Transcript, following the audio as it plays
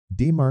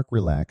DMARC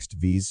relaxed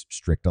vs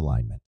strict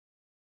alignment.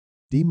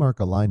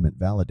 DMARC alignment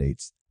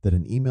validates that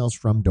an emails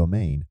from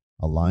domain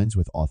aligns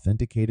with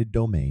authenticated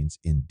domains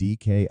in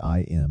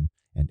DKIM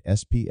and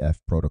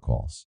SPF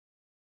protocols.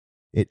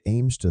 It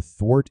aims to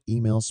thwart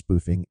email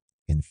spoofing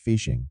and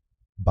phishing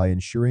by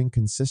ensuring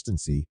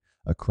consistency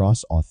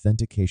across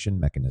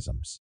authentication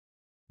mechanisms.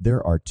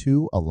 There are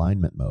two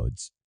alignment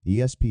modes,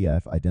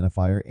 ESPF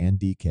identifier and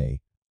DKIM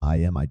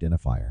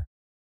identifier.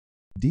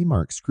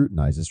 DMARC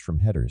scrutinizes from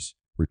headers,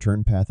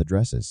 return path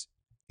addresses,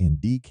 and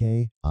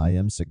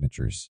DKIM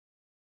signatures.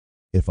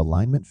 If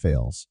alignment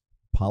fails,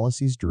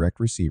 policies direct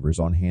receivers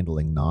on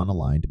handling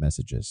non-aligned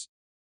messages.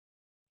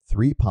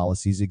 3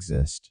 policies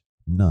exist: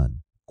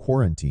 none,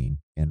 quarantine,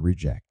 and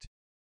reject.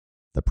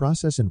 The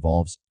process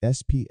involves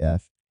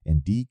SPF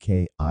and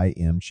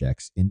DKIM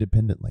checks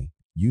independently,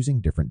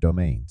 using different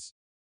domains.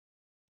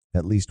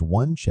 At least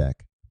one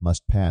check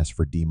must pass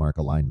for DMARC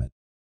alignment.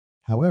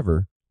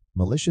 However,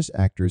 malicious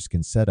actors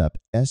can set up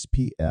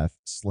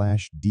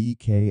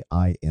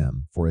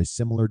SPF/DKIM for a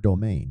similar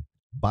domain,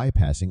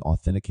 bypassing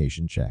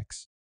authentication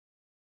checks.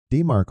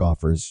 DMARC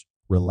offers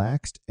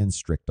relaxed and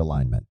strict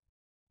alignment.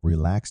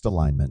 Relaxed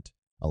alignment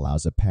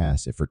allows a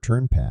pass if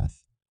return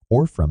path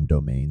or from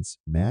domains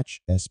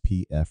match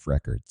SPF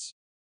records.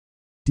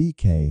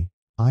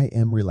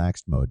 DKIM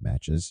relaxed mode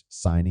matches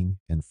signing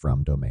and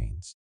from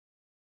domains.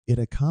 It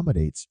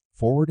accommodates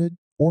forwarded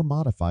or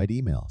modified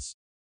emails.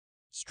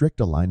 Strict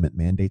alignment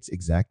mandates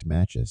exact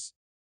matches.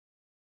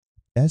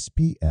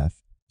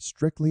 SPF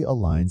strictly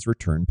aligns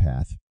return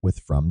path with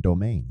from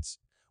domains,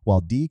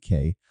 while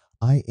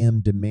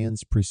DKIM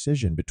demands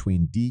precision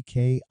between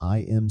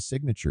DKIM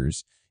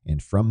signatures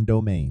and from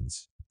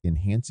domains,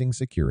 enhancing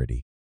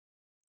security.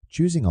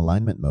 Choosing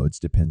alignment modes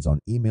depends on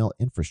email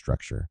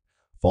infrastructure,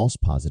 false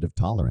positive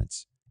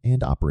tolerance,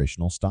 and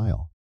operational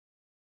style.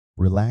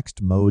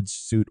 Relaxed modes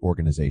suit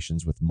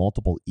organizations with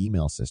multiple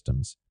email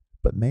systems,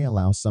 but may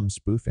allow some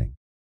spoofing.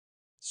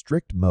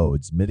 Strict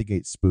modes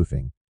mitigate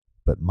spoofing,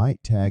 but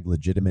might tag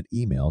legitimate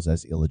emails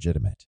as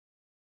illegitimate.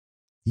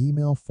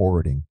 Email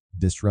forwarding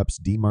disrupts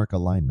DMARC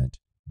alignment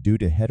due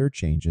to header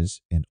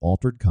changes and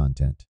altered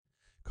content,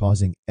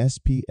 causing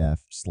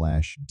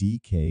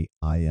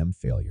SPF/DKIM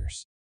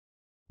failures.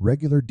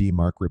 Regular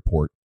DMARC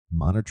report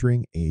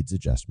monitoring aids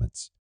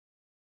adjustments.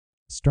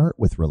 Start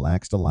with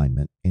relaxed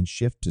alignment and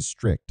shift to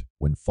strict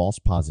when false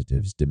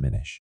positives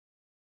diminish.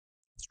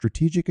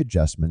 Strategic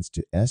adjustments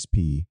to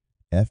SP,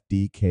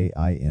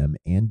 FDKIM,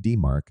 and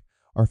DMARC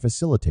are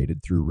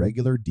facilitated through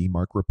regular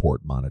DMARC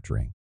report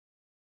monitoring.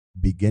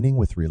 Beginning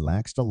with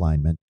relaxed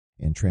alignment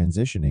and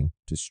transitioning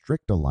to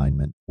strict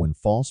alignment when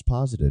false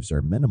positives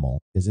are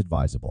minimal is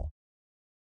advisable.